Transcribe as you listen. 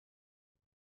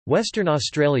Western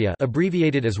Australia,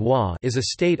 abbreviated as WA, is a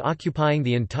state occupying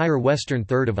the entire western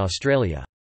third of Australia.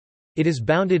 It is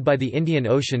bounded by the Indian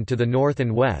Ocean to the north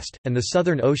and west, and the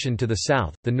Southern Ocean to the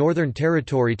south, the Northern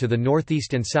Territory to the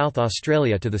northeast and South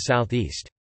Australia to the southeast.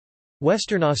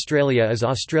 Western Australia is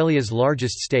Australia's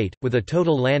largest state, with a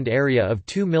total land area of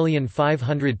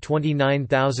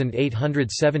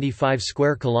 2,529,875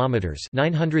 square kilometres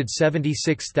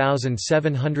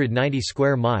 (976,790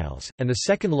 square miles), and the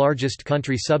second largest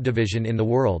country subdivision in the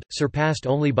world, surpassed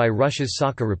only by Russia's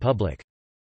Sakha Republic.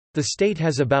 The state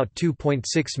has about 2.6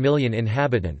 million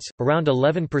inhabitants, around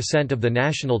 11% of the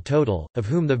national total, of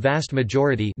whom the vast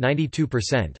majority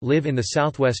 92% live in the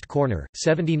southwest corner,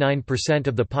 79%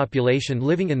 of the population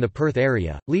living in the Perth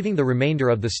area, leaving the remainder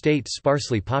of the state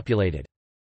sparsely populated.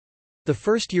 The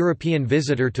first European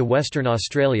visitor to Western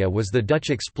Australia was the Dutch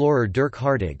explorer Dirk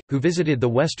Hartog, who visited the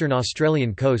Western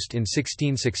Australian coast in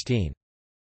 1616.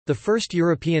 The first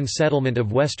European settlement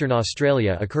of Western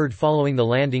Australia occurred following the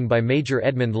landing by Major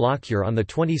Edmund Lockyer on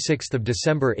 26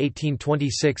 December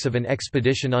 1826 of an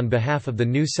expedition on behalf of the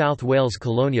New South Wales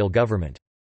colonial government.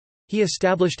 He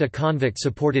established a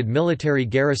convict-supported military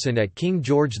garrison at King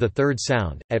George III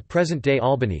Sound, at present-day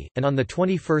Albany, and on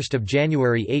 21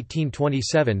 January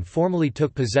 1827 formally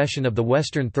took possession of the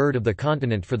western third of the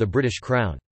continent for the British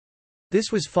Crown. This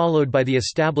was followed by the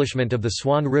establishment of the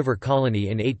Swan River Colony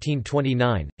in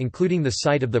 1829, including the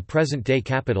site of the present-day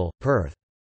capital, Perth.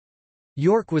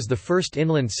 York was the first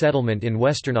inland settlement in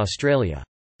Western Australia.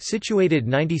 Situated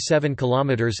 97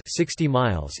 kilometres (60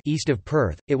 miles) east of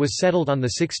Perth, it was settled on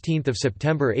 16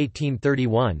 September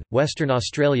 1831. Western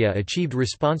Australia achieved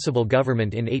responsible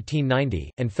government in 1890,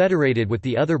 and federated with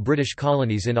the other British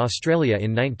colonies in Australia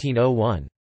in 1901.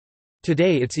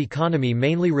 Today its economy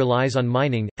mainly relies on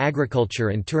mining, agriculture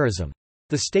and tourism.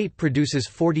 The state produces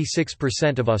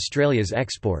 46% of Australia's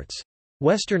exports.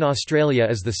 Western Australia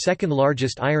is the second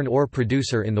largest iron ore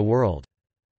producer in the world.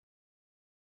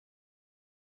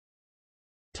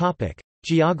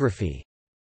 Geography.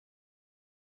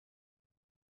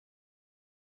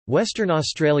 Western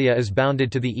Australia is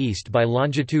bounded to the east by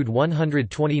longitude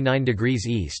 129 degrees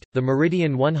east, the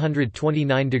meridian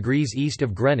 129 degrees east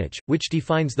of Greenwich, which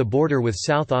defines the border with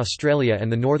South Australia and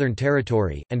the Northern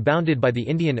Territory, and bounded by the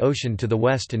Indian Ocean to the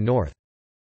west and north.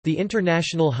 The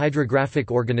International Hydrographic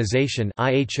Organization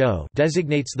 (IHO)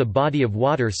 designates the body of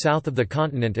water south of the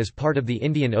continent as part of the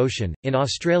Indian Ocean. In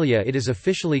Australia, it is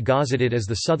officially gazetted as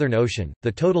the Southern Ocean.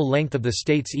 The total length of the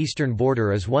state's eastern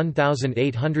border is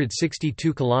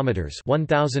 1,862 kilometers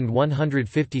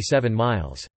 (1,157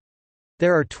 miles).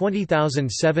 There are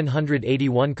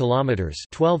 20,781 kilometers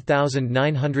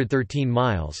 (12,913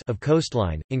 miles) of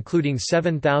coastline, including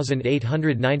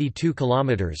 7,892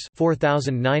 kilometers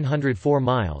 (4,904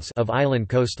 miles) of island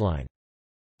coastline.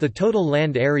 The total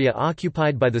land area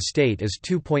occupied by the state is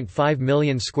 2.5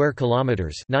 million square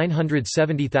kilometers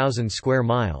 (970,000 square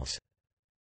miles).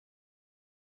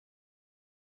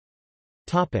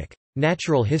 Topic: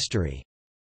 Natural history.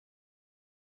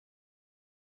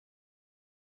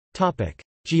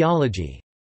 Geology.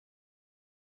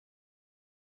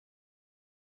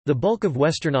 The bulk of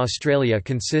Western Australia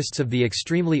consists of the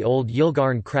extremely old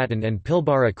Yilgarn Craton and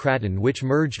Pilbara Craton, which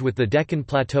merged with the Deccan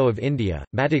Plateau of India,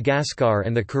 Madagascar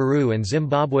and the Karoo and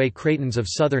Zimbabwe Cratons of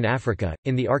southern Africa,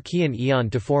 in the Archean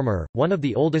Eon to form one of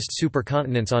the oldest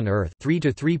supercontinents on Earth 3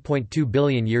 to 3.2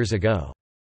 billion years ago.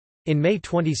 In May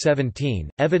 2017,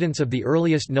 evidence of the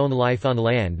earliest known life on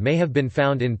land may have been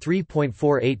found in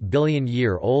 3.48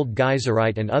 billion-year-old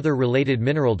geyserite and other related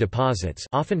mineral deposits,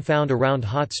 often found around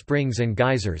hot springs and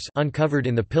geysers, uncovered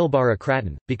in the Pilbara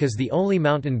Craton. Because the only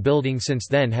mountain building since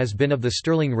then has been of the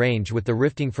Stirling Range with the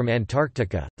rifting from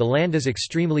Antarctica, the land is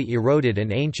extremely eroded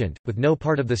and ancient, with no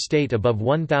part of the state above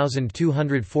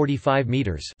 1,245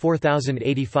 meters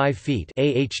 (4,085 feet)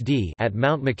 AHD at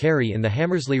Mount Macquarie in the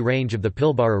Hamersley Range of the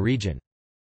Pilbara region.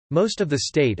 Most of the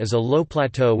state is a low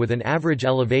plateau with an average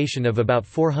elevation of about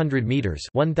 400 meters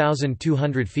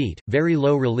 (1,200 feet), very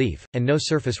low relief, and no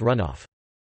surface runoff.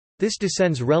 This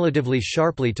descends relatively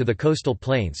sharply to the coastal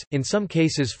plains, in some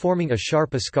cases forming a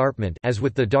sharp escarpment, as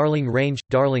with the Darling Range,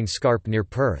 Darling Scarp near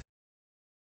Perth.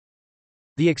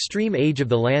 The extreme age of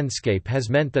the landscape has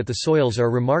meant that the soils are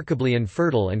remarkably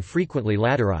infertile and frequently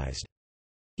laterized.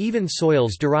 Even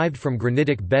soils derived from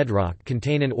granitic bedrock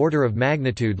contain an order of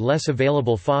magnitude less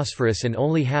available phosphorus and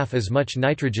only half as much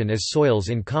nitrogen as soils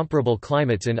in comparable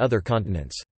climates in other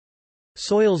continents.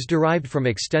 Soils derived from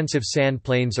extensive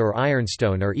sandplains or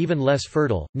ironstone are even less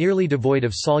fertile, nearly devoid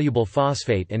of soluble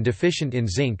phosphate and deficient in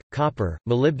zinc, copper,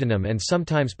 molybdenum and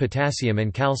sometimes potassium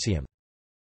and calcium.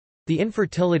 The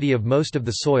infertility of most of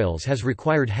the soils has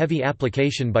required heavy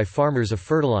application by farmers of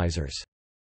fertilizers.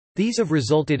 These have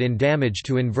resulted in damage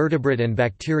to invertebrate and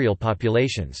bacterial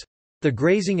populations. The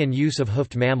grazing and use of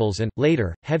hoofed mammals and,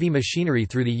 later, heavy machinery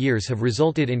through the years have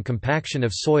resulted in compaction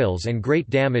of soils and great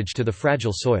damage to the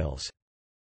fragile soils.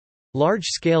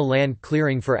 Large-scale land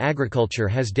clearing for agriculture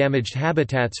has damaged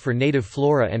habitats for native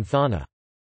flora and fauna.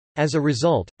 As a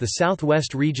result, the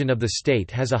southwest region of the state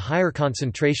has a higher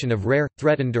concentration of rare,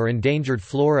 threatened or endangered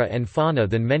flora and fauna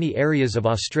than many areas of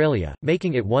Australia,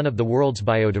 making it one of the world's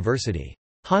biodiversity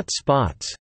hot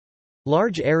spots.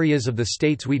 Large areas of the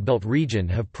state's wheatbelt region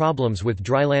have problems with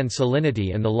dryland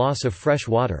salinity and the loss of fresh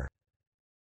water.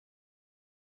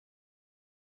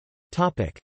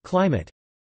 Climate.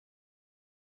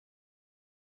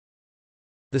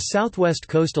 The southwest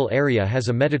coastal area has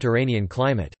a Mediterranean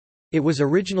climate. It was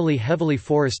originally heavily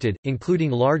forested, including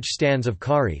large stands of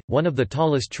kauri, one of the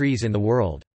tallest trees in the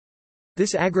world.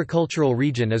 This agricultural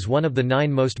region is one of the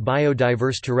 9 most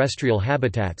biodiverse terrestrial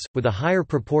habitats, with a higher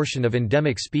proportion of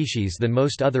endemic species than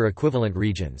most other equivalent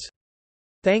regions.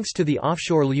 Thanks to the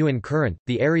offshore Lewin Current,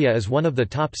 the area is one of the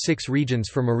top 6 regions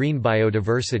for marine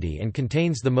biodiversity and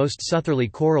contains the most southerly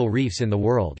coral reefs in the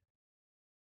world.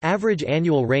 Average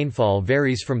annual rainfall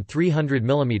varies from 300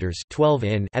 mm 12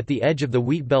 in at the edge of the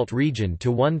Wheatbelt region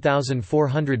to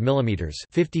 1,400 mm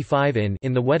 55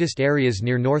 in the wettest areas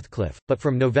near Northcliffe, but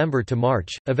from November to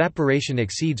March, evaporation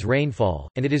exceeds rainfall,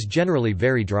 and it is generally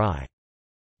very dry.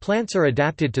 Plants are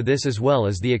adapted to this as well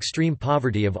as the extreme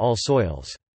poverty of all soils.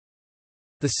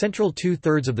 The central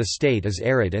 2/3 of the state is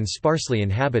arid and sparsely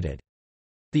inhabited.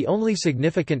 The only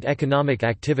significant economic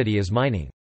activity is mining.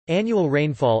 Annual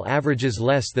rainfall averages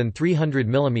less than 300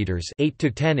 mm 8 to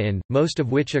 10 in, most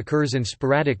of which occurs in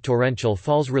sporadic torrential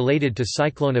falls related to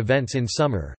cyclone events in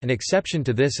summer. An exception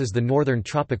to this is the northern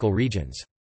tropical regions.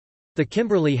 The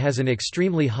Kimberley has an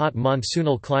extremely hot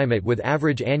monsoonal climate with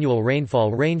average annual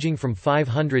rainfall ranging from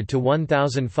 500 to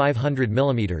 1,500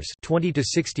 mm 20 to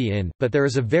 60 in, but there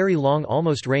is a very long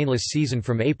almost rainless season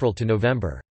from April to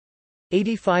November.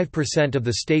 85% of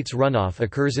the state's runoff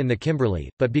occurs in the Kimberley,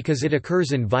 but because it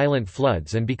occurs in violent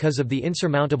floods and because of the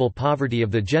insurmountable poverty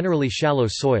of the generally shallow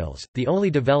soils, the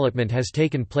only development has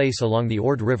taken place along the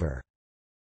Ord River.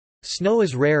 Snow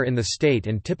is rare in the state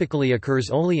and typically occurs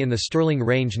only in the Stirling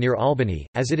Range near Albany,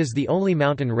 as it is the only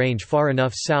mountain range far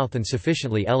enough south and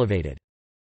sufficiently elevated.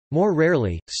 More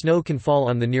rarely, snow can fall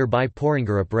on the nearby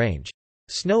Poringarup Range.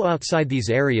 Snow outside these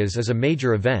areas is a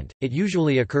major event. It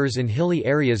usually occurs in hilly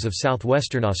areas of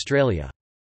southwestern Australia.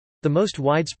 The most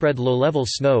widespread low-level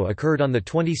snow occurred on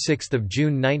 26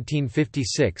 June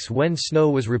 1956 when snow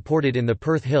was reported in the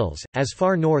Perth Hills, as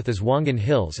far north as Wongan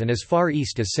Hills and as far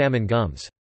east as Salmon Gums.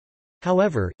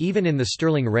 However, even in the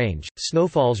Stirling Range,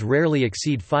 snowfalls rarely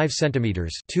exceed 5 cm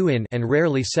 2 in and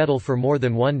rarely settle for more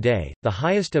than 1 day. The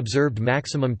highest observed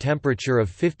maximum temperature of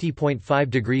 50.5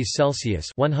 degrees Celsius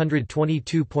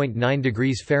 (122.9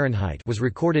 degrees Fahrenheit) was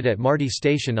recorded at Marty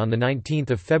Station on 19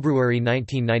 February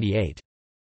 1998.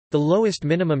 The lowest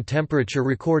minimum temperature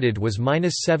recorded was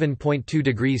 -7.2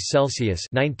 degrees Celsius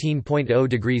 (19.0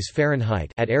 degrees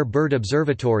Fahrenheit) at Air Bird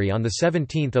Observatory on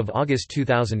 17 August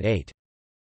 2008.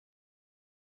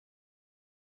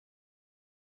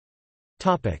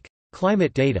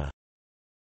 Climate data.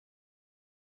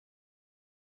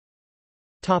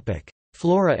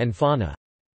 Flora and fauna.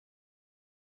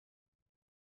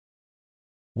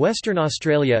 Western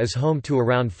Australia is home to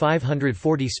around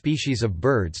 540 species of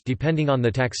birds depending on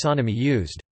the taxonomy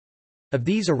used. Of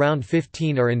these, around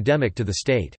 15 are endemic to the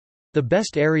state. The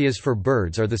best areas for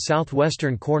birds are the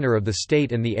southwestern corner of the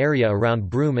state and the area around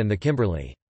Broome and the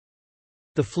Kimberley.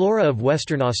 The flora of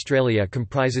Western Australia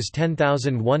comprises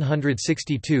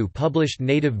 10,162 published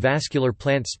native vascular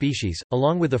plant species,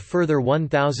 along with a further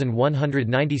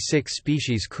 1,196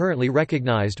 species currently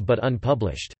recognised but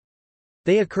unpublished.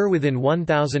 They occur within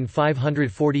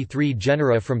 1,543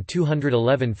 genera from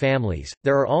 211 families.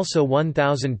 There are also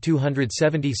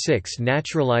 1,276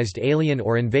 naturalised alien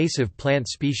or invasive plant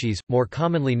species, more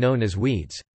commonly known as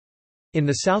weeds. In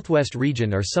the southwest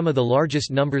region are some of the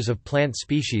largest numbers of plant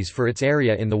species for its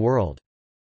area in the world.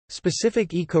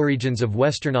 Specific ecoregions of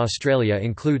Western Australia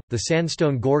include, the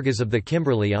sandstone gorges of the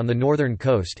Kimberley on the northern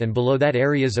coast and below that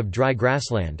areas of dry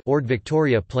grassland Ord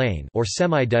Victoria Plain or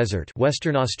semi-desert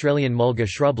Western Australian mulga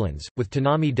shrublands, with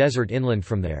Tanami Desert inland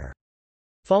from there.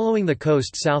 Following the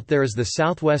coast south there is the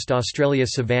Southwest Australia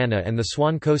savanna and the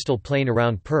Swan coastal plain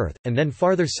around Perth, and then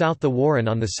farther south the Warren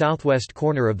on the southwest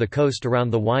corner of the coast around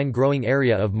the wine-growing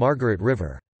area of Margaret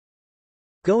River.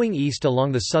 Going east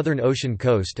along the Southern Ocean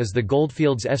coast is the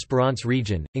Goldfields Esperance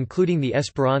region, including the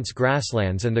Esperance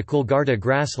grasslands and the Coolgardie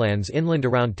grasslands inland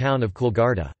around town of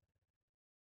Coolgardie.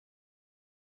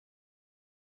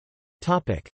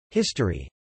 History.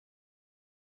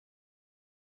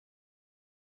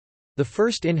 The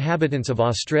first inhabitants of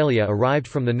Australia arrived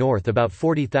from the north about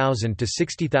 40,000 to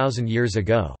 60,000 years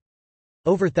ago.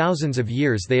 Over thousands of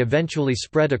years they eventually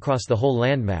spread across the whole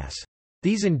landmass.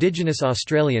 These indigenous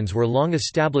Australians were long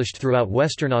established throughout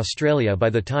Western Australia by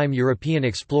the time European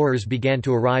explorers began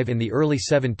to arrive in the early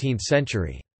 17th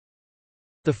century.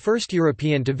 The first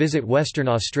European to visit Western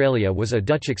Australia was a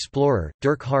Dutch explorer,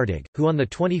 Dirk Hartog, who on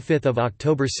 25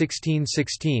 October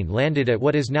 1616 landed at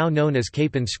what is now known as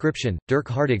Cape Inscription, Dirk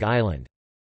Hartog Island.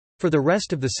 For the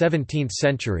rest of the 17th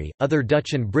century, other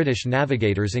Dutch and British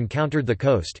navigators encountered the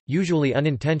coast, usually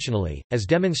unintentionally, as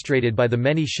demonstrated by the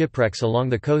many shipwrecks along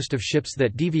the coast of ships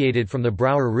that deviated from the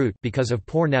Brouwer route because of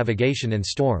poor navigation and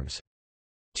storms.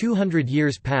 200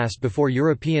 years passed before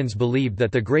Europeans believed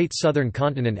that the Great Southern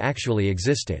Continent actually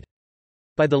existed.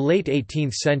 By the late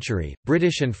 18th century,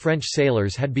 British and French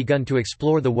sailors had begun to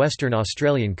explore the Western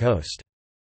Australian coast.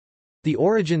 The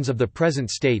origins of the present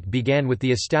state began with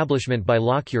the establishment by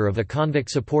Lockyer of a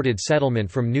convict-supported settlement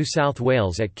from New South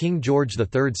Wales at King George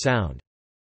III Sound.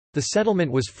 The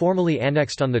settlement was formally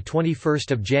annexed on 21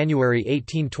 January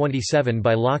 1827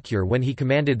 by Lockyer when he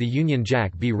commanded the Union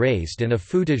Jack be raised and a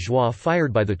feu de joie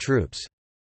fired by the troops.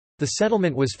 The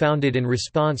settlement was founded in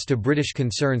response to British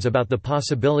concerns about the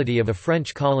possibility of a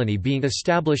French colony being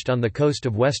established on the coast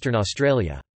of Western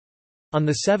Australia. On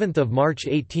 7 March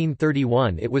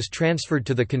 1831 it was transferred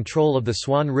to the control of the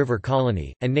Swan River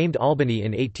Colony, and named Albany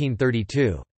in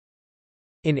 1832.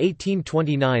 In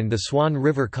 1829 the Swan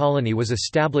River Colony was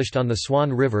established on the Swan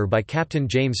River by Captain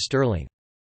James Stirling.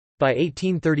 By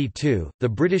 1832, the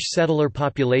British settler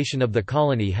population of the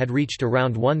colony had reached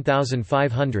around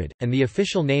 1,500, and the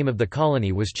official name of the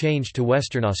colony was changed to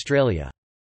Western Australia.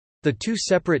 The two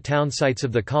separate town sites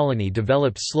of the colony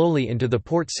developed slowly into the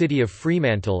port city of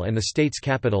Fremantle and the state's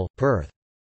capital, Perth.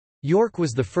 York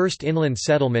was the first inland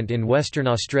settlement in Western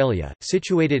Australia,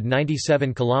 situated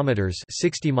 97 kilometres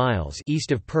 (60 miles)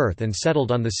 east of Perth and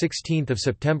settled on 16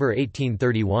 September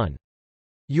 1831.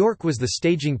 York was the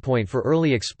staging point for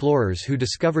early explorers who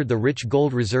discovered the rich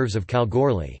gold reserves of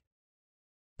Kalgoorlie.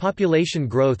 Population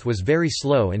growth was very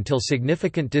slow until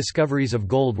significant discoveries of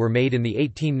gold were made in the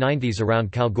 1890s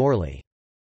around Kalgoorlie.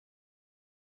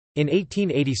 In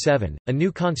 1887, a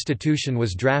new constitution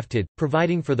was drafted,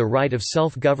 providing for the right of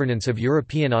self-governance of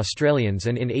European Australians,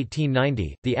 and in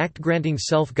 1890, the Act granting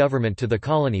self-government to the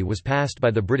colony was passed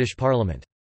by the British Parliament.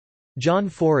 John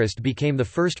Forrest became the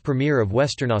first Premier of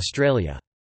Western Australia.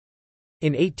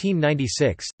 In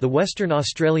 1896, the Western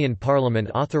Australian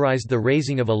Parliament authorised the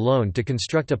raising of a loan to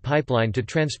construct a pipeline to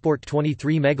transport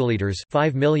 23 megalitres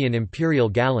 (5 million imperial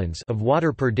gallons) of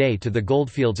water per day to the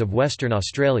goldfields of Western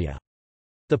Australia.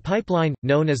 The pipeline,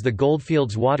 known as the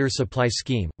Goldfields Water Supply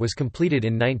Scheme, was completed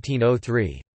in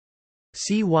 1903.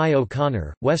 C. Y.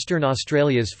 O'Connor, Western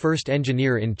Australia's first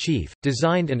engineer-in-chief,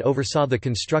 designed and oversaw the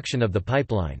construction of the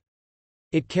pipeline.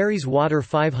 It carries water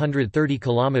 530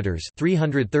 kilometers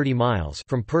 (330 miles)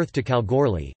 from Perth to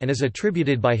Kalgoorlie, and is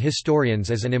attributed by historians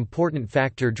as an important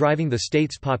factor driving the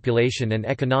state's population and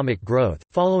economic growth.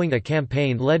 Following a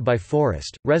campaign led by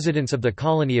Forrest, residents of the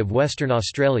colony of Western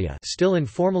Australia, still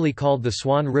informally called the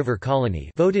Swan River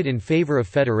Colony, voted in favour of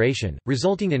federation,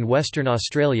 resulting in Western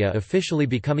Australia officially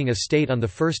becoming a state on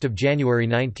 1 January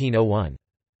 1901.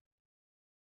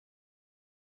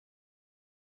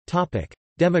 Topic: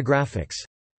 Demographics.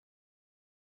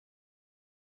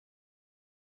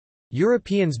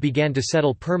 Europeans began to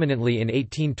settle permanently in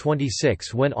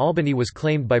 1826 when Albany was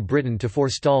claimed by Britain to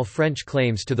forestall French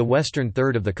claims to the western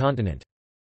third of the continent.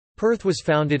 Perth was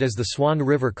founded as the Swan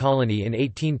River Colony in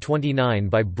 1829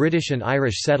 by British and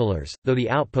Irish settlers, though the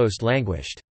outpost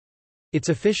languished. Its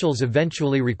officials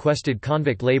eventually requested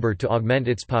convict labour to augment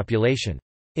its population.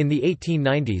 In the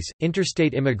 1890s,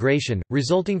 interstate immigration,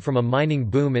 resulting from a mining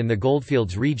boom in the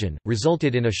Goldfields region,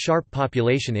 resulted in a sharp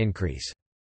population increase.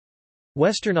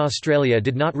 Western Australia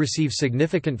did not receive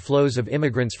significant flows of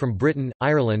immigrants from Britain,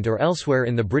 Ireland or elsewhere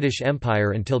in the British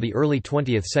Empire until the early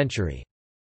 20th century.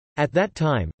 At that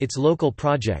time, its local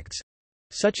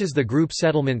projects—such as the group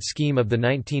settlement scheme of the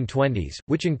 1920s,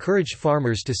 which encouraged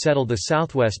farmers to settle the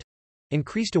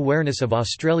southwest—increased awareness of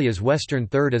Australia's western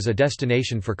third as a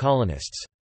destination for colonists.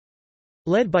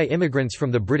 Led by immigrants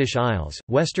from the British Isles,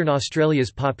 Western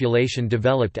Australia's population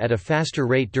developed at a faster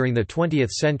rate during the 20th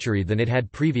century than it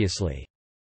had previously.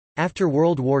 After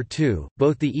World War II,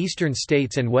 both the eastern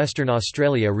states and Western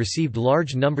Australia received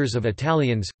large numbers of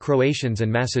Italians, Croatians and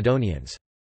Macedonians.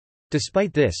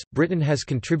 Despite this, Britain has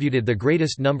contributed the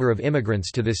greatest number of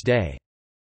immigrants to this day.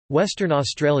 Western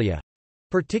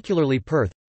Australia—particularly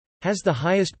Perth, has the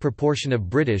highest proportion of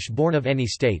British-born of any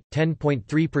state,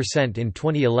 10.3% in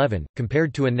 2011,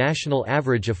 compared to a national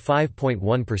average of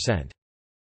 5.1%.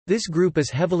 This group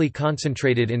is heavily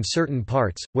concentrated in certain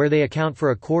parts, where they account for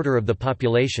a quarter of the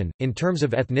population. In terms of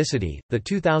ethnicity, the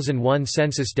 2001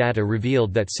 census data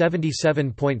revealed that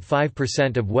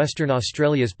 77.5% of Western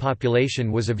Australia's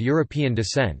population was of European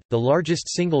descent. The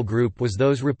largest single group was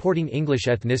those reporting English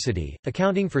ethnicity,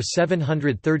 accounting for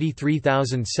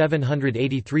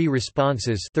 733,783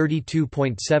 responses,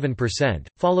 32.7%,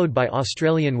 followed by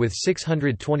Australian with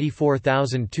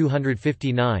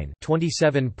 624,259,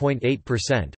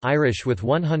 27.8%. Irish with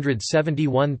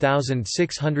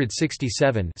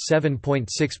 171,667,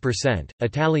 7.6%,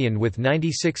 Italian with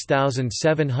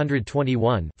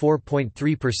 96,721,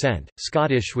 4.3%,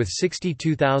 Scottish with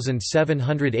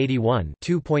 62,781,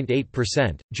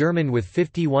 2.8%, German with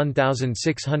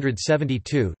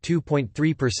 51,672,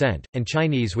 2.3%, and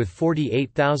Chinese with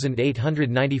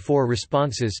 48,894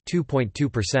 responses,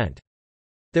 2.2%.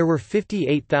 There were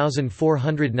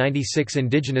 58,496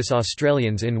 Indigenous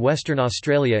Australians in Western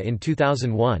Australia in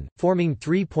 2001, forming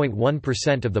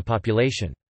 3.1% of the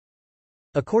population.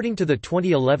 According to the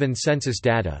 2011 census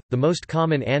data, the most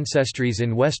common ancestries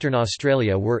in Western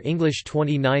Australia were English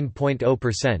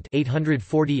 29.0%,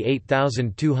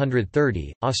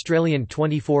 848,230, Australian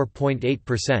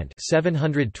 24.8%,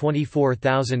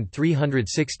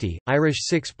 724,360, Irish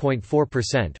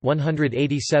 6.4%,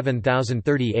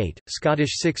 187,038,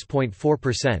 Scottish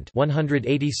 6.4%,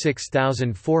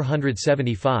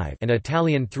 186,475, and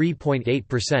Italian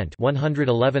 3.8%,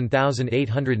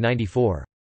 111,894.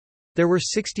 There were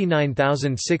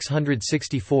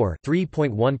 69,664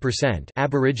 (3.1%)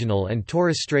 Aboriginal and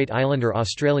Torres Strait Islander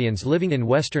Australians living in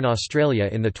Western Australia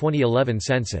in the 2011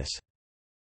 census.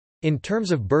 In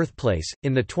terms of birthplace,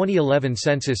 in the 2011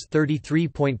 census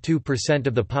 33.2%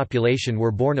 of the population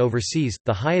were born overseas,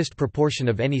 the highest proportion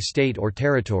of any state or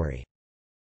territory.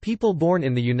 People born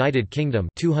in the United Kingdom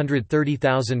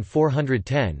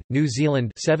 230,410, New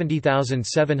Zealand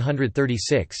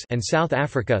 70,736 and South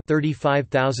Africa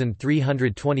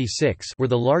 35,326 were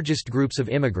the largest groups of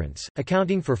immigrants,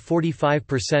 accounting for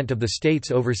 45% of the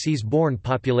state's overseas-born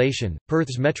population.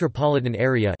 Perth's metropolitan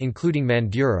area including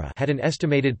Mandurah had an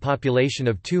estimated population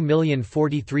of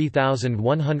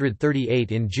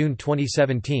 2,043,138 in June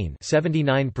 2017,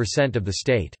 79% of the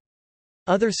state.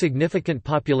 Other significant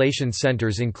population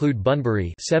centres include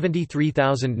Bunbury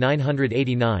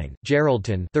 73,989,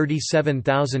 Geraldton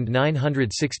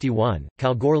 37,961,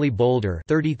 Kalgoorlie-Boulder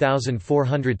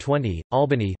 30,420,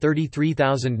 Albany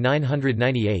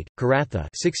 33,998, Karatha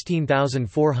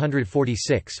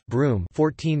 16,446, Broome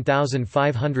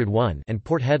 14,501, and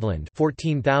Port Hedland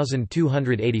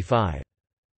 14,285.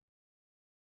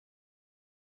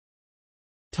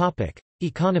 Topic: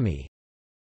 Economy.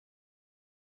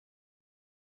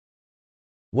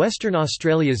 Western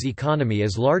Australia's economy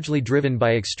is largely driven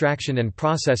by extraction and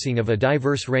processing of a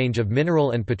diverse range of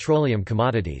mineral and petroleum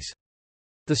commodities.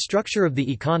 The structure of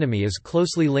the economy is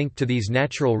closely linked to these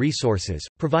natural resources,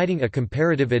 providing a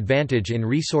comparative advantage in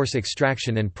resource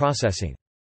extraction and processing.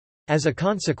 As a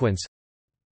consequence,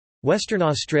 Western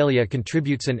Australia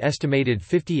contributes an estimated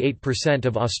 58%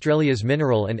 of Australia's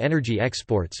mineral and energy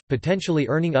exports, potentially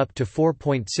earning up to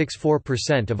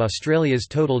 4.64% of Australia's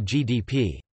total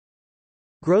GDP.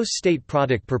 Gross state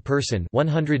product per person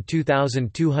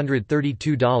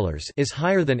 $102,232 is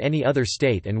higher than any other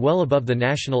state and well above the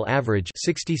national average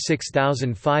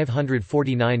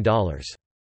 $66,549.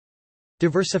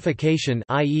 Diversification,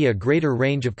 i.e. a greater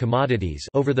range of commodities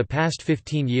over the past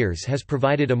 15 years has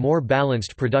provided a more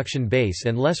balanced production base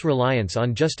and less reliance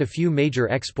on just a few major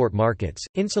export markets,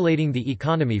 insulating the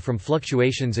economy from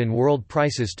fluctuations in world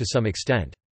prices to some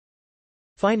extent.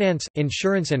 Finance,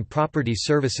 insurance and property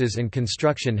services and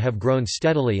construction have grown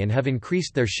steadily and have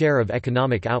increased their share of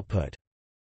economic output.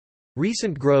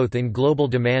 Recent growth in global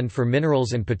demand for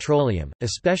minerals and petroleum,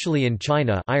 especially in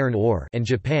China iron ore and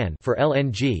Japan for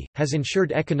LNG, has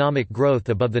ensured economic growth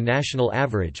above the national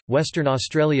average. Western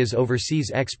Australia's overseas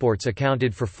exports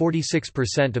accounted for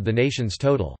 46% of the nation's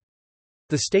total.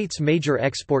 The state's major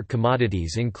export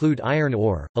commodities include iron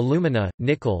ore, alumina,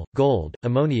 nickel, gold,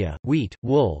 ammonia, wheat,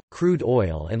 wool, crude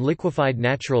oil and liquefied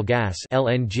natural gas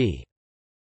 (LNG).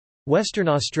 Western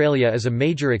Australia is a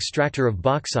major extractor of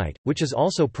bauxite, which is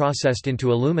also processed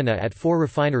into alumina at 4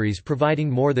 refineries providing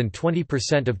more than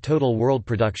 20% of total world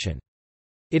production.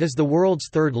 It is the world's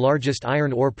third largest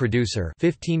iron ore producer,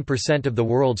 15% of the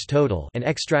world's total, and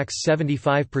extracts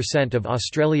 75% of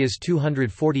Australia's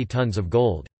 240 tons of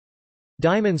gold.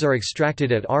 Diamonds are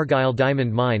extracted at Argyle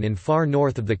Diamond Mine in far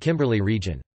north of the Kimberley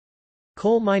region.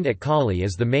 Coal mined at Collie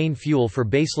is the main fuel for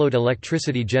baseload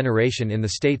electricity generation in the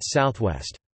state's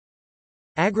southwest.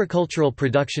 Agricultural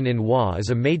production in Wa is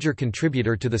a major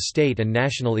contributor to the state and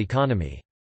national economy.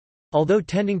 Although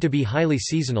tending to be highly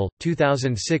seasonal,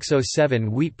 2006–07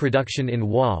 wheat production in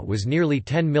Wa was nearly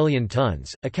 10 million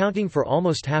tons, accounting for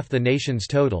almost half the nation's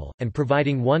total, and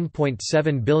providing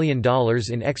 $1.7 billion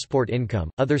in export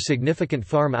income. Other significant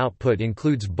farm output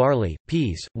includes barley,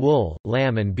 peas, wool,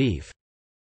 lamb, and beef.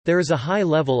 There is a high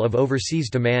level of overseas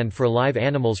demand for live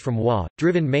animals from Wa,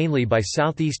 driven mainly by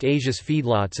Southeast Asia's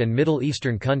feedlots and Middle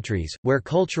Eastern countries, where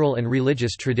cultural and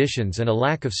religious traditions and a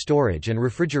lack of storage and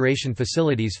refrigeration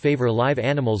facilities favor live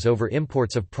animals over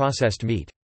imports of processed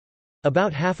meat.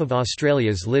 About half of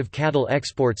Australia's live cattle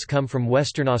exports come from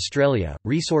Western Australia.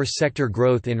 Resource sector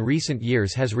growth in recent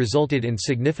years has resulted in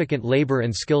significant labour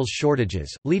and skills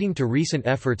shortages, leading to recent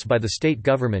efforts by the state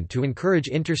government to encourage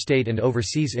interstate and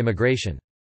overseas immigration.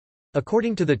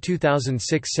 According to the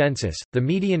 2006 census, the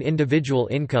median individual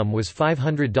income was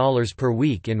 $500 per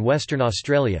week in Western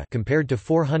Australia compared to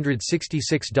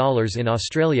 $466 in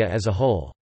Australia as a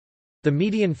whole. The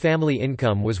median family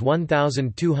income was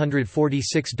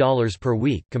 $1,246 per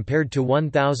week compared to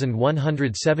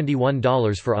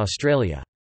 $1,171 for Australia.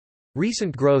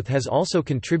 Recent growth has also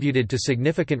contributed to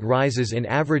significant rises in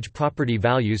average property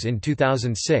values in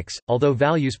 2006, although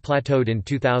values plateaued in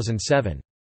 2007.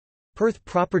 Perth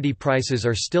property prices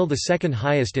are still the second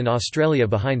highest in Australia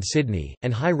behind Sydney,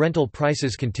 and high rental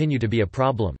prices continue to be a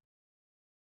problem.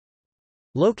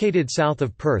 Located south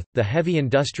of Perth, the heavy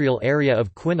industrial area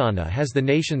of Kwinana has the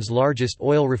nation's largest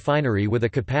oil refinery with a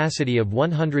capacity of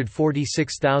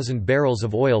 146,000 barrels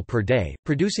of oil per day,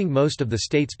 producing most of the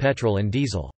state's petrol and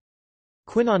diesel.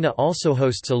 Kwinana also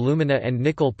hosts alumina and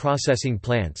nickel processing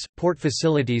plants, port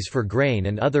facilities for grain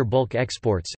and other bulk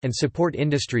exports, and support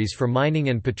industries for mining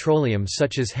and petroleum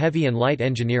such as heavy and light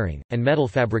engineering, and metal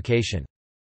fabrication.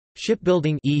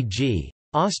 Shipbuilding e.g.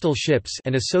 Austal ships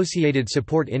and associated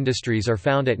support industries are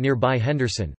found at nearby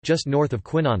Henderson, just north of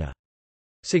Kwinana.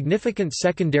 Significant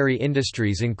secondary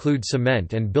industries include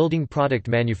cement and building product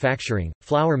manufacturing,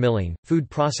 flour milling, food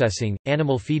processing,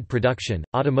 animal feed production,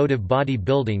 automotive body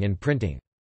building and printing.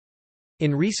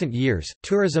 In recent years,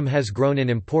 tourism has grown in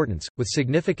importance, with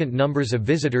significant numbers of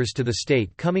visitors to the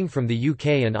state coming from the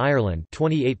UK and Ireland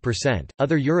 28%,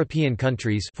 other European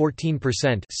countries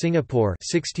 14%, Singapore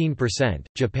 16%,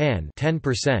 Japan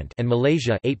 10%, and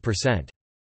Malaysia 8%.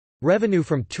 Revenue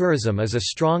from tourism is a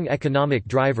strong economic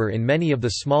driver in many of the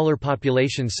smaller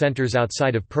population centres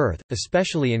outside of Perth,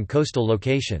 especially in coastal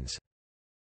locations.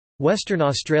 Western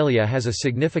Australia has a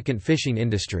significant fishing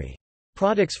industry.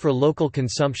 Products for local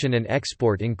consumption and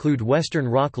export include western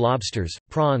rock lobsters,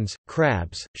 prawns,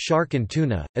 crabs, shark and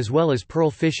tuna, as well as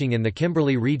pearl fishing in the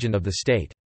Kimberley region of the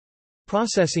state.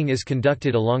 Processing is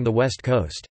conducted along the west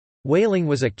coast. Whaling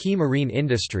was a key marine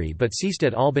industry but ceased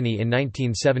at Albany in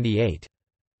 1978.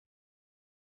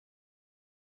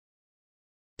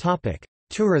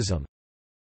 Tourism.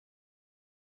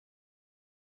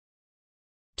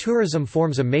 Tourism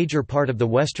forms a major part of the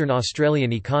Western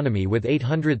Australian economy with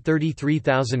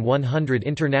 833,100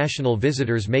 international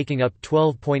visitors making up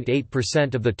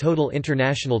 12.8% of the total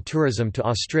international tourism to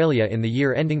Australia in the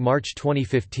year ending March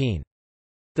 2015.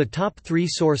 The top three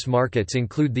source markets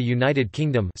include the United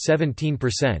Kingdom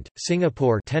 17%,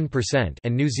 Singapore 10%,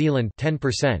 and New Zealand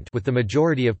 10%, with the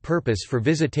majority of purpose for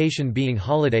visitation being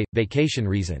holiday, vacation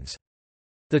reasons.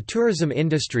 The tourism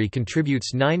industry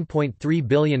contributes $9.3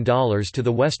 billion to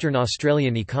the Western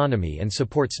Australian economy and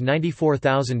supports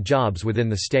 94,000 jobs within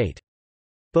the state.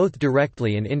 Both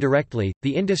directly and indirectly,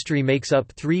 the industry makes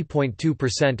up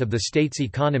 3.2% of the state's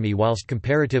economy whilst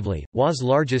comparatively, Wa's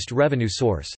largest revenue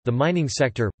source, the mining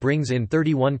sector, brings in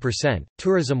 31%.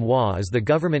 Tourism Wa is the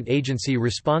government agency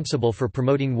responsible for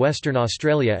promoting Western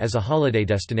Australia as a holiday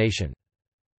destination.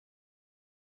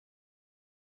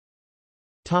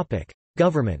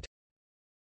 Government.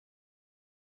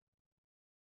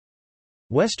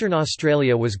 Western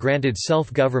Australia was granted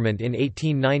self-government in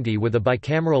 1890 with a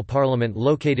bicameral parliament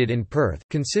located in Perth,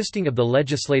 consisting of the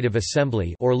Legislative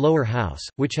Assembly or Lower House,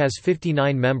 which has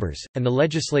 59 members, and the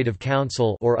Legislative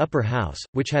Council or Upper House,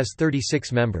 which has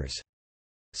 36 members.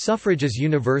 Suffrage is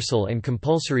universal and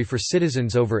compulsory for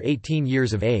citizens over 18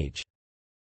 years of age.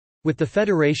 With the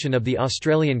Federation of the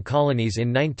Australian Colonies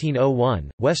in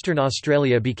 1901, Western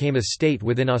Australia became a state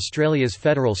within Australia's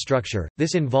federal structure.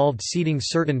 This involved ceding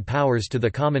certain powers to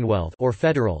the Commonwealth or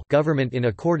federal government in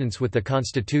accordance with the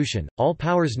Constitution. All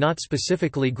powers not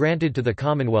specifically granted to the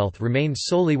Commonwealth remained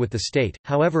solely with the state.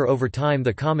 However, over time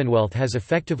the Commonwealth has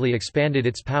effectively expanded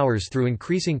its powers through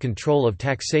increasing control of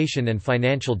taxation and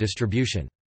financial distribution.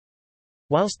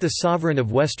 Whilst the sovereign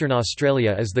of Western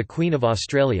Australia is the Queen of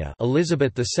Australia,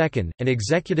 Elizabeth II, an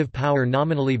executive power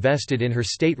nominally vested in her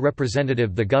state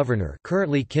representative the Governor,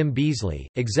 currently Kim Beazley,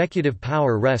 executive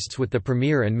power rests with the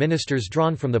Premier and ministers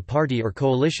drawn from the party or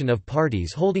coalition of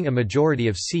parties holding a majority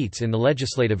of seats in the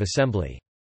Legislative Assembly.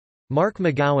 Mark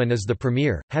McGowan is the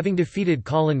Premier, having defeated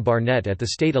Colin Barnett at the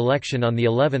state election on the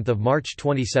 11th of March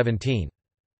 2017.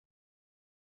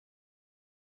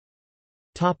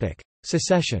 Topic: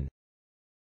 Secession.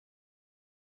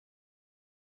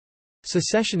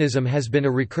 Secessionism has been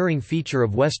a recurring feature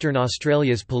of Western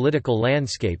Australia's political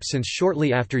landscape since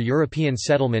shortly after European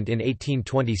settlement in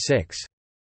 1826.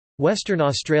 Western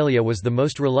Australia was the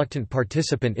most reluctant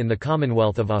participant in the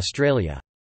Commonwealth of Australia.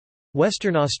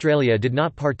 Western Australia did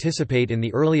not participate in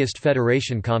the earliest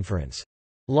Federation Conference.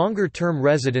 Longer-term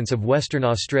residents of Western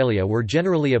Australia were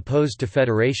generally opposed to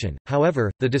federation,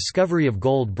 however, the discovery of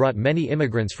gold brought many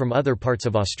immigrants from other parts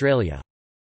of Australia.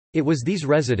 It was these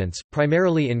residents,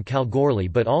 primarily in Kalgoorlie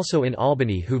but also in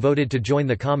Albany, who voted to join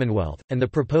the Commonwealth, and the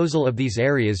proposal of these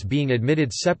areas being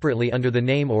admitted separately under the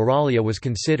name Auralia was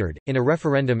considered. In a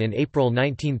referendum in April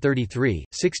 1933,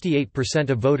 68%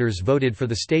 of voters voted for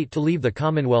the state to leave the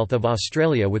Commonwealth of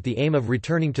Australia with the aim of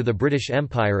returning to the British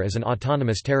Empire as an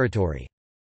autonomous territory.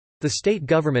 The state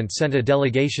government sent a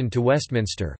delegation to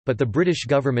Westminster, but the British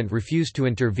government refused to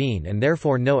intervene and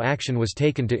therefore no action was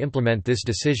taken to implement this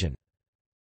decision.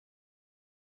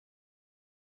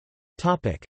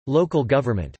 Local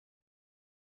government.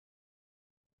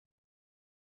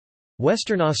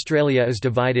 Western Australia is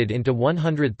divided into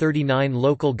 139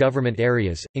 local government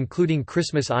areas, including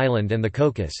Christmas Island and the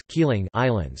Cocos Keeling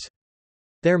Islands.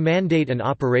 Their mandate and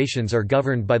operations are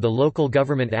governed by the Local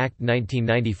Government Act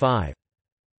 1995.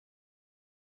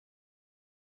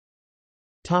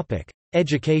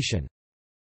 Education.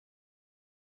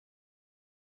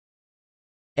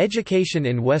 Education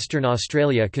in Western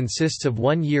Australia consists of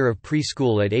 1 year of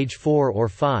preschool at age 4 or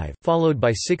 5, followed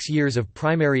by 6 years of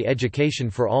primary education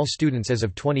for all students as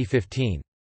of 2015.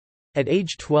 At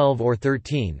age 12 or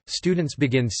 13, students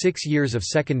begin 6 years of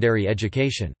secondary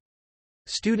education.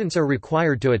 Students are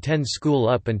required to attend school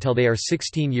up until they are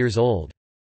 16 years old.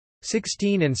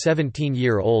 16 and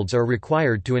 17-year-olds are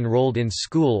required to enroll in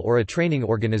school or a training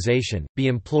organisation, be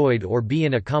employed or be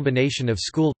in a combination of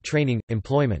school, training,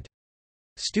 employment.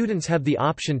 Students have the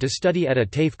option to study at a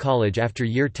TAFE college after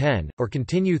Year 10, or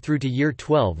continue through to Year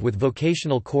 12 with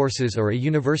vocational courses or a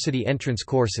university entrance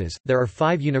courses. There are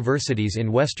 5 universities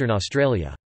in Western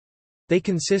Australia. They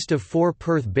consist of 4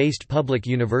 Perth-based public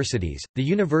universities, the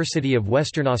University of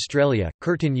Western Australia,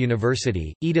 Curtin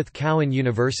University, Edith Cowan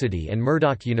University and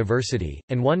Murdoch University,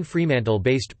 and 1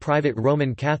 Fremantle-based private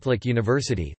Roman Catholic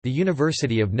university, the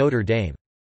University of Notre Dame.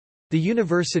 The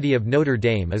University of Notre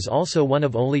Dame is also one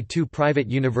of only 2 private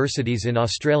universities in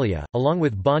Australia, along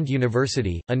with Bond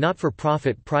University, a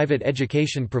not-for-profit private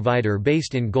education provider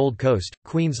based in Gold Coast,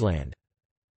 Queensland.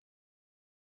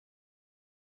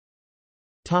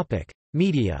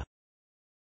 Media.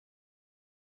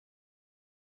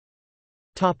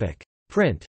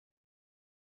 Print.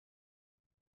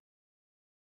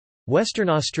 Western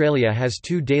Australia has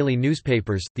 2 daily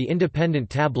newspapers, the independent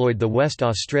tabloid The West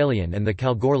Australian and the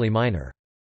Kalgoorlie Miner.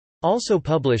 Also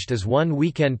published is 1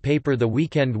 weekend paper The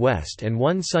Weekend West and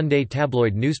 1 Sunday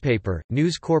tabloid newspaper,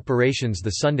 News Corporation's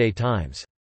The Sunday Times.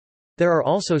 There are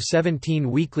also 17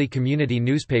 weekly community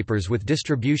newspapers with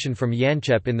distribution from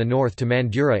Yanchep in the north to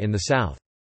Mandurah in the south.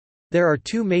 There are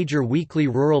 2 major weekly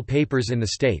rural papers in the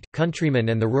state, Countryman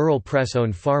and the rural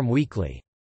press-owned Farm Weekly.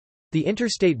 The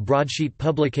interstate broadsheet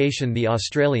publication The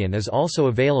Australian is also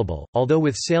available, although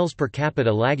with sales per capita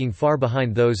lagging far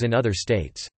behind those in other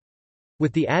states.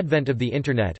 With the advent of the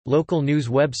Internet, local news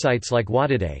websites like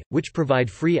Whataday, which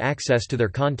provide free access to their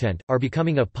content, are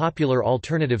becoming a popular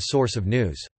alternative source of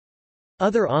news.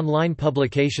 Other online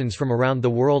publications from around the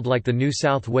world like the New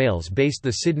South Wales-based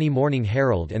The Sydney Morning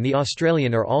Herald and The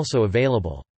Australian are also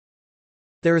available.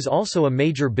 There is also a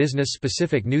major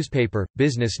business-specific newspaper,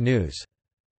 Business News.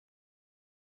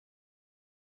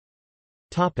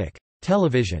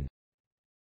 Television.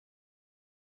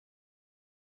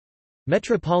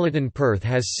 Metropolitan Perth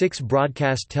has 6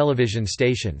 broadcast television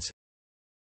stations.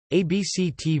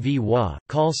 ABC TV WA,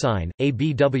 call sign,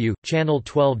 ABW, Channel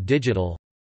 12 Digital.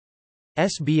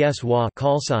 SBS WA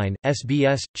callsign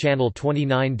SBS channel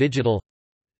 29 digital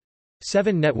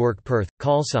 7 Network Perth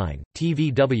callsign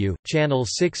TVW channel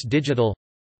 6 digital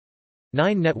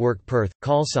 9 Network Perth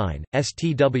callsign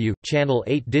STW channel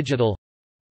 8 digital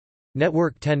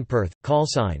Network 10 Perth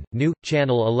callsign new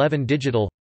channel 11 digital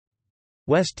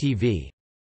West TV,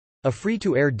 a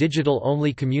free-to-air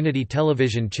digital-only community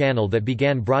television channel that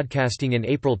began broadcasting in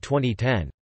April 2010.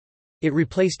 It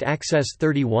replaced Access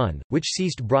 31, which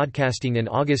ceased broadcasting in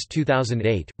August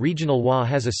 2008. Regional WA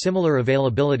has a similar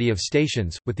availability of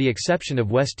stations, with the exception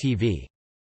of West TV.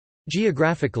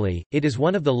 Geographically, it is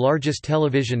one of the largest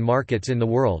television markets in the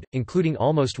world, including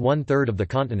almost one-third of the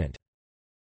continent.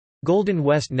 Golden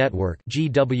West Network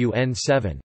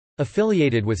 (GWN7),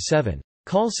 affiliated with 7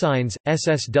 call signs: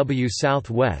 SSW South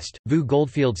West, VU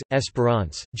Goldfields,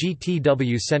 Esperance,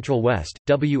 GTW Central West,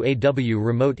 WAW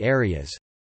Remote Areas.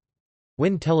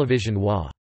 WIN Television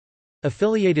WA,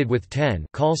 affiliated with 10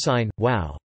 callsign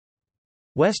WOW.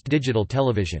 West Digital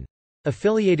Television,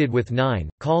 affiliated with 9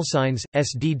 callsigns: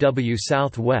 SDW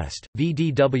South West,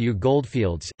 VDW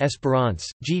Goldfields, Esperance,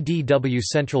 GDW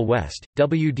Central West,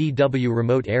 WDW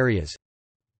Remote Areas.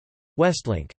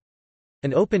 Westlink,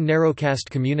 an open narrowcast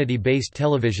community-based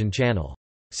television channel.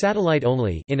 Satellite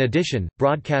only. In addition,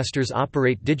 broadcasters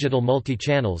operate digital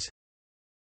multi-channels.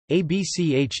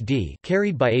 ABC HD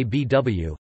carried by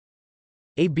ABW,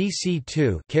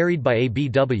 ABC2 carried by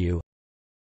ABW,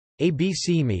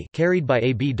 ABC Me carried by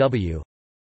ABW,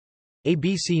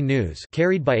 ABC News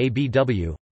carried by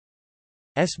ABW,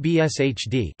 SBS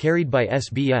HD carried by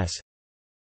SBS,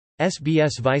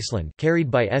 SBS Viceland carried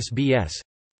by SBS,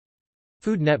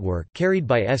 Food Network carried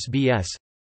by SBS,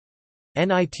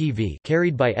 NITV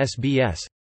carried by SBS,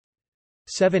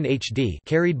 7 HD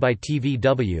carried by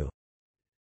TVW,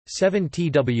 7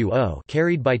 TWO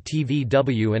carried by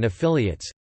TVW and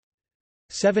affiliates,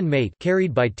 7 Mate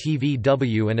carried by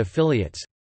TVW and affiliates,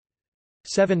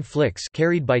 7 Flicks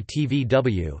carried by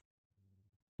TVW,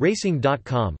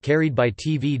 Racing.com carried by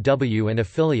TVW and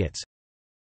affiliates,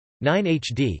 9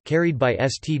 HD carried by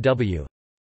STW,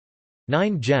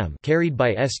 9 Gem carried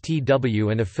by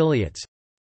STW and affiliates,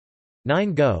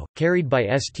 9 Go carried by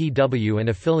STW and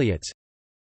affiliates,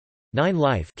 9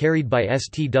 Life carried by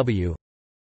STW,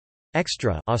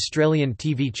 Extra Australian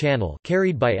TV channel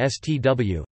carried by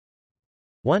STW,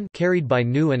 1 carried by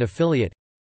New and affiliate,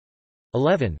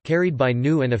 11 carried by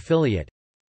New and affiliate,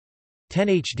 10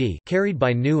 HD carried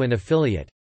by New and affiliate,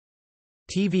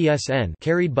 TVSN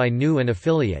carried by New and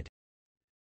affiliate,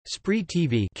 Spree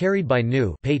TV carried by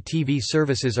New. Pay TV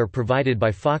services are provided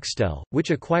by Foxtel,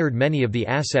 which acquired many of the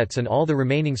assets and all the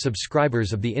remaining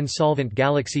subscribers of the insolvent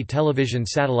Galaxy Television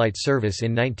satellite service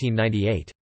in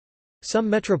 1998. Some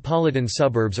metropolitan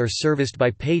suburbs are serviced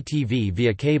by pay TV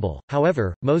via cable,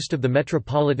 however, most of the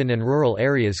metropolitan and rural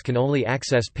areas can only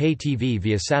access pay TV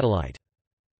via satellite.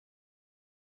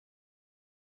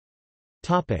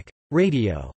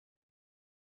 Radio.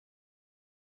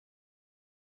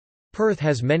 Perth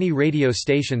has many radio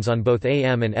stations on both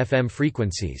AM and FM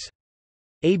frequencies.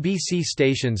 ABC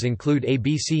stations include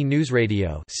ABC News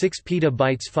Radio 6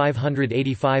 petabytes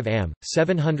 585 AM,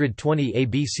 720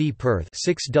 ABC Perth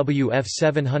 6 WF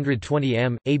 720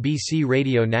 M, ABC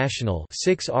Radio National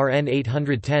 6 RN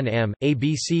 810 M,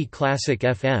 ABC Classic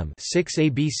FM 6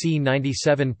 ABC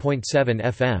 97.7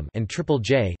 FM and Triple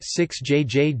J 6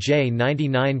 JJJ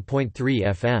 99.3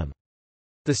 FM.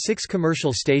 The 6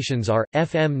 commercial stations are,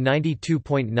 FM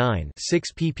 92.9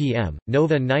 6 ppm,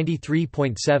 Nova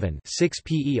 93.7 6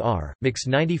 PER, Mix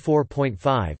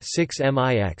 94.5 6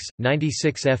 MIX,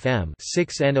 96 FM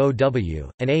 6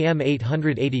 NOW, and AM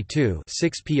 882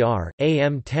 6 PR,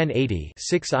 AM 1080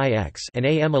 6 IX and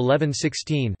AM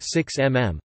 1116 6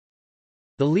 MM.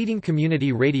 The leading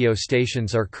community radio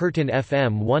stations are Curtin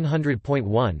FM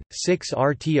 100.1, 6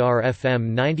 RTR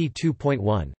FM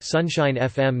 92.1, Sunshine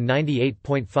FM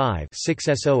 98.5 6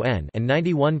 SON and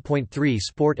 91.3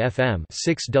 Sport FM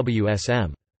 6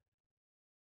 WSM.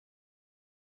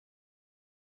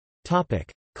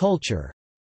 Culture.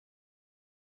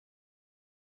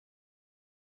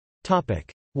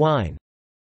 Wine.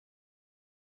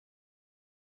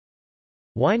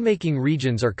 Winemaking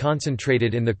regions are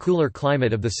concentrated in the cooler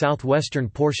climate of the southwestern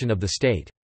portion of the state.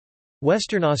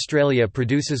 Western Australia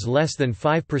produces less than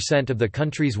 5% of the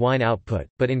country's wine output,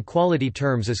 but in quality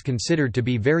terms is considered to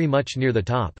be very much near the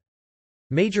top.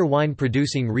 Major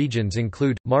wine-producing regions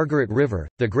include, Margaret River,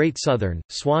 the Great Southern,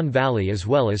 Swan Valley as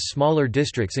well as smaller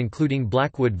districts including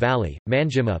Blackwood Valley,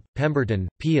 Manjimup, Pemberton,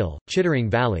 Peel, Chittering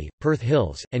Valley, Perth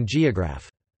Hills, and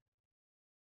Geograph.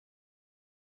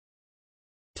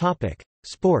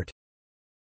 Sport.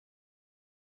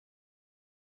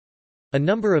 A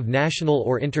number of national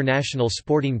or international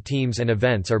sporting teams and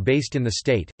events are based in the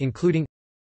state, including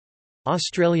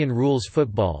Australian rules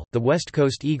football. The West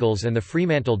Coast Eagles and the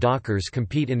Fremantle Dockers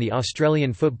compete in the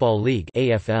Australian Football League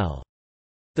 (AFL).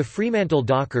 The Fremantle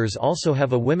Dockers also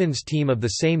have a women's team of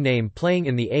the same name playing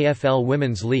in the AFL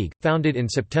Women's League, founded in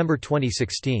September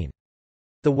 2016.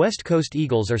 The West Coast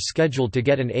Eagles are scheduled to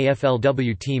get an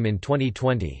AFLW team in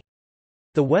 2020.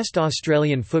 The West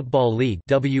Australian Football League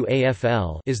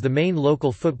 (WAFL) is the main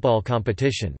local football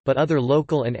competition, but other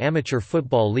local and amateur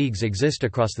football leagues exist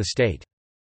across the state.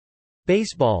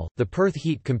 Baseball, the Perth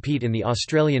Heat compete in the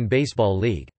Australian Baseball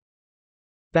League.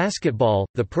 Basketball,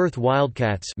 the Perth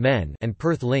Wildcats men and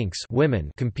Perth Lynx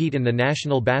women compete in the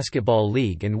National Basketball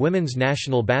League and Women's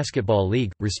National Basketball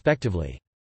League, respectively.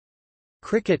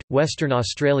 Cricket, Western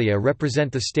Australia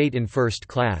represent the state in first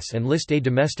class and List A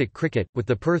domestic cricket, with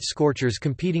the Perth Scorchers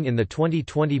competing in the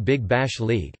 2020 Big Bash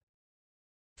League.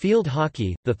 Field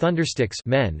hockey, the Thundersticks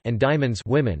men and Diamonds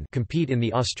women compete in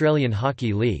the Australian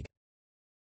Hockey League.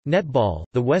 Netball,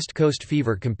 the West Coast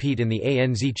Fever compete in the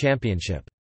ANZ Championship.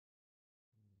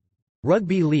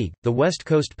 Rugby League, the West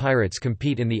Coast Pirates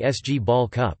compete in the SG Ball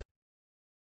Cup.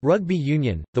 Rugby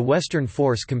Union, the Western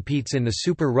Force competes in the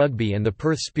Super Rugby and the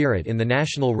Perth Spirit in the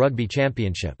National Rugby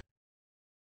Championship.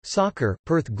 Soccer,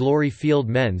 Perth Glory Field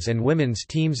men's and women's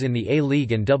teams in the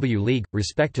A-League and W-League,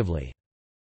 respectively.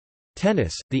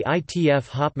 Tennis, the ITF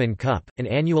Hopman Cup, an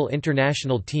annual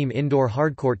international team indoor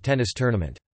hardcourt tennis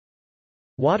tournament.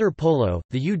 Water polo,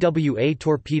 the UWA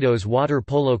Torpedoes Water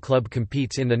Polo Club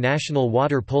competes in the National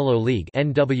Water Polo League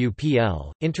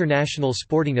 (NWPL). International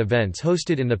sporting events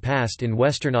hosted in the past in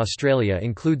Western Australia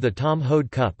include the Tom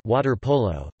Hoad Cup water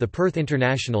polo, the Perth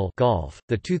International golf,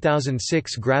 the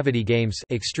 2006 Gravity Games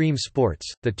extreme sports,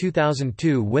 the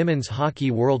 2002 Women's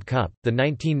Hockey World Cup, the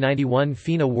 1991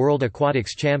 FINA World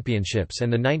Aquatics Championships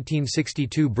and the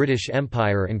 1962 British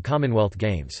Empire and Commonwealth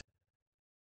Games.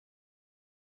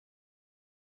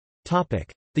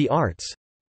 The arts.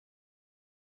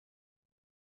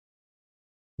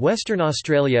 Western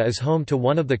Australia is home to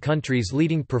one of the country's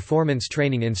leading performance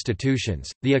training institutions,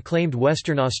 the acclaimed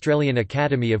Western Australian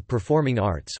Academy of Performing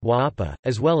Arts (WAAPA),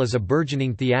 as well as a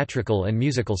burgeoning theatrical and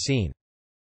musical scene.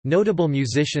 Notable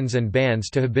musicians and bands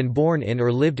to have been born in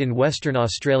or lived in Western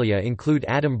Australia include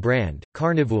Adam Brand,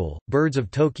 Carnivool, Birds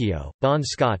of Tokyo, Bon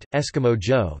Scott, Eskimo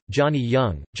Joe, Johnny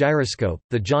Young, Gyroscope,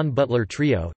 the John Butler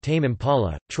Trio, Tame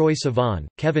Impala, Troye Sivan,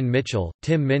 Kevin Mitchell,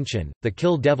 Tim Minchin, the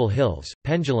Kill Devil Hills,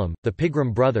 Pendulum, the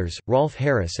Pigram Brothers, Rolf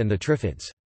Harris and the Triffids.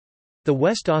 The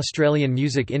West Australian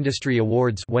Music Industry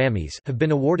Awards (WAMMIs) have been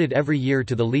awarded every year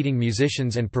to the leading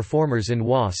musicians and performers in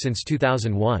WA since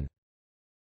 2001.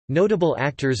 Notable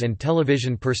actors and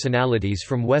television personalities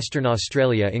from Western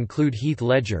Australia include Heath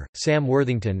Ledger, Sam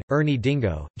Worthington, Ernie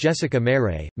Dingo, Jessica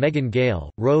Murray, Megan Gale,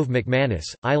 Rove McManus,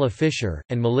 Isla Fisher,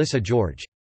 and Melissa George.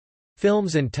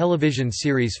 Films and television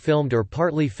series filmed or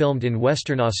partly filmed in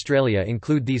Western Australia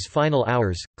include These Final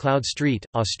Hours, Cloud Street,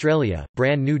 Australia,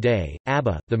 Brand New Day,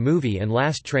 ABBA, The Movie and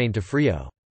Last Train to Freo.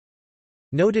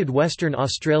 Noted Western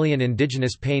Australian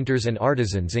Indigenous painters and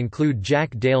artisans include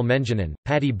Jack Dale Menjanin,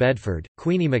 Paddy Bedford,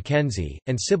 Queenie Mackenzie,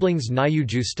 and siblings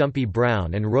Nyuju Stumpy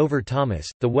Brown and Rover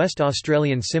Thomas. The West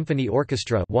Australian Symphony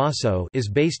Orchestra (WASO) is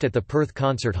based at the Perth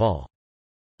Concert Hall.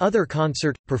 Other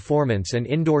concert, performance and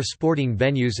indoor sporting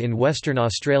venues in Western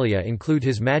Australia include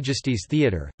His Majesty's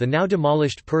Theatre, the now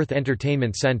demolished Perth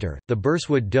Entertainment Centre, the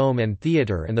Burswood Dome and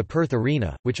Theatre and the Perth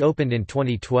Arena, which opened in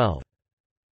 2012.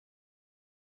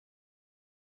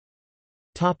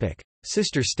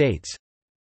 Sister states.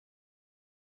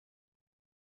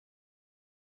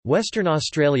 Western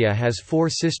Australia has 4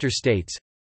 sister states: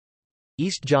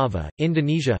 East Java,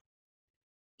 Indonesia;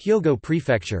 Hyogo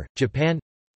Prefecture, Japan;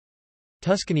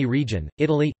 Tuscany Region,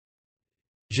 Italy;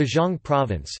 Zhejiang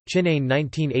Province, Chinane.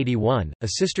 1981, a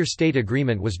sister state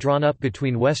agreement was drawn up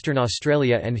between Western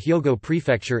Australia and Hyogo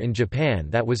Prefecture in Japan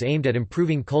that was aimed at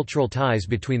improving cultural ties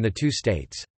between the two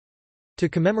states. To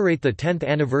commemorate the 10th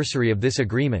anniversary of this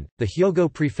agreement, the Hyogo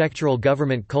Prefectural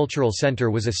Government Cultural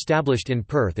Centre was established in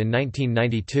Perth in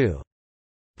 1992.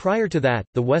 Prior to that,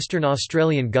 the Western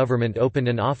Australian government opened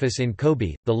an office in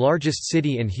Kobe, the largest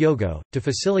city in Hyogo, to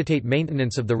facilitate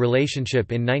maintenance of the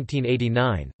relationship in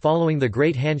 1989, following the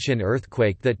Great Hanshin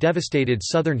earthquake that devastated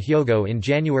southern Hyogo in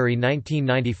January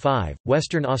 1995.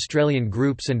 Western Australian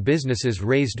groups and businesses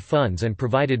raised funds and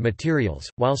provided materials,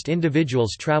 whilst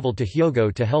individuals travelled to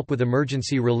Hyogo to help with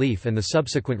emergency relief and the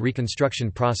subsequent reconstruction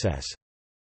process.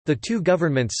 The two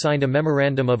governments signed a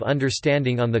Memorandum of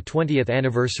Understanding on the 20th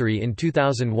anniversary in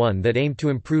 2001 that aimed to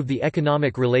improve the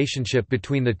economic relationship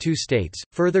between the two states.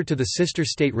 Further to the sister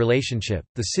state relationship,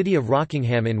 the city of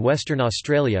Rockingham in Western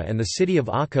Australia and the city of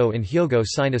Ako in Hyogo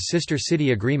signed a sister city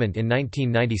agreement in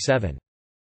 1997.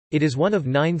 It is one of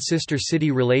 9 sister city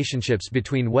relationships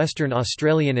between Western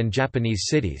Australian and Japanese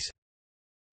cities.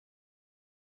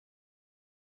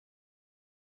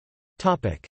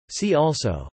 See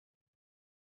also: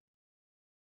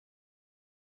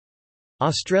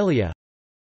 Australia,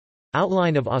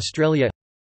 Outline of Australia,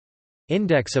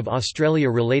 Index of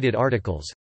Australia-related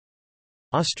articles,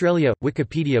 Australia –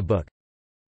 Wikipedia book,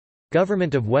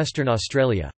 Government of Western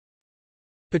Australia,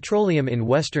 Petroleum in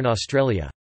Western Australia,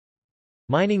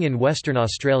 Mining in Western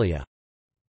Australia,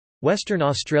 Western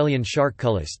Australian shark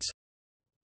cullists,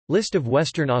 List of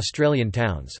Western Australian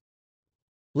towns,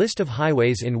 List of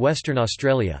highways in Western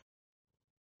Australia,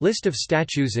 List of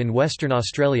statues in Western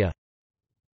Australia,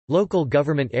 Local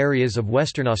government areas of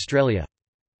Western Australia.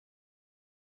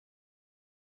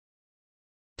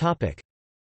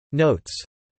 Notes.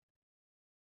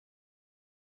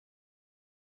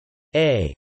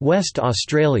 A. West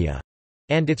Australia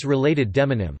and its related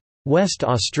demonym, West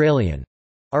Australian,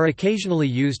 are occasionally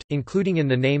used, including in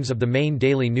the names of the main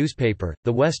daily newspaper,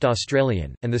 The West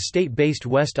Australian, and the state-based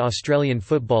West Australian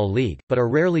Football League, but are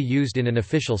rarely used in an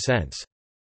official sense.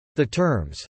 The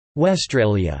terms,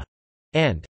 Westralia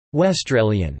and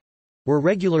Westralian were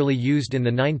regularly used in the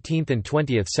 19th and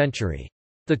 20th century.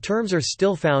 The terms are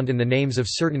still found in the names of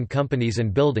certain companies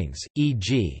and buildings,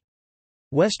 e.g.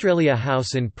 Westralia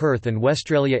House in Perth and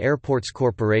Westralia Airports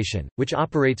Corporation, which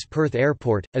operates Perth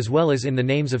Airport, as well as in the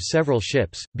names of several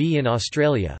ships. In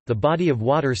Australia, the body of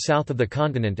water south of the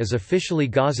continent is officially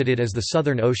gazetted as the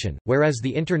Southern Ocean, whereas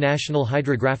the International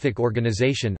Hydrographic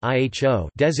Organization (IHO)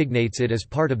 designates it as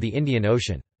part of the Indian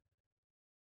Ocean.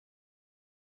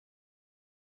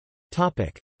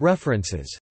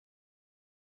 References.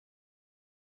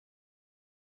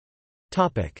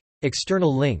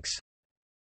 External links.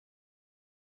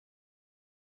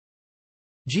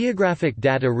 Geographic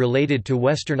data related to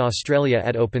Western Australia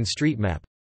at OpenStreetMap.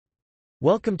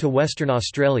 Welcome to Western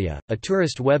Australia, a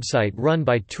tourist website run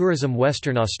by Tourism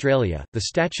Western Australia, the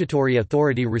statutory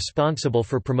authority responsible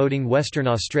for promoting Western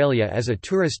Australia as a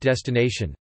tourist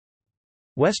destination.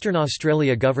 Western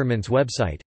Australia Government's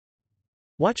website.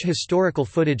 Watch historical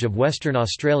footage of Western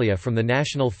Australia from the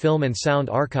National Film and Sound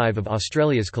Archive of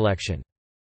Australia's collection.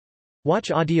 Watch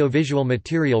audiovisual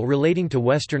material relating to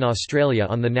Western Australia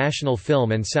on the National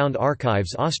Film and Sound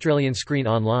Archive's Australian Screen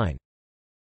Online.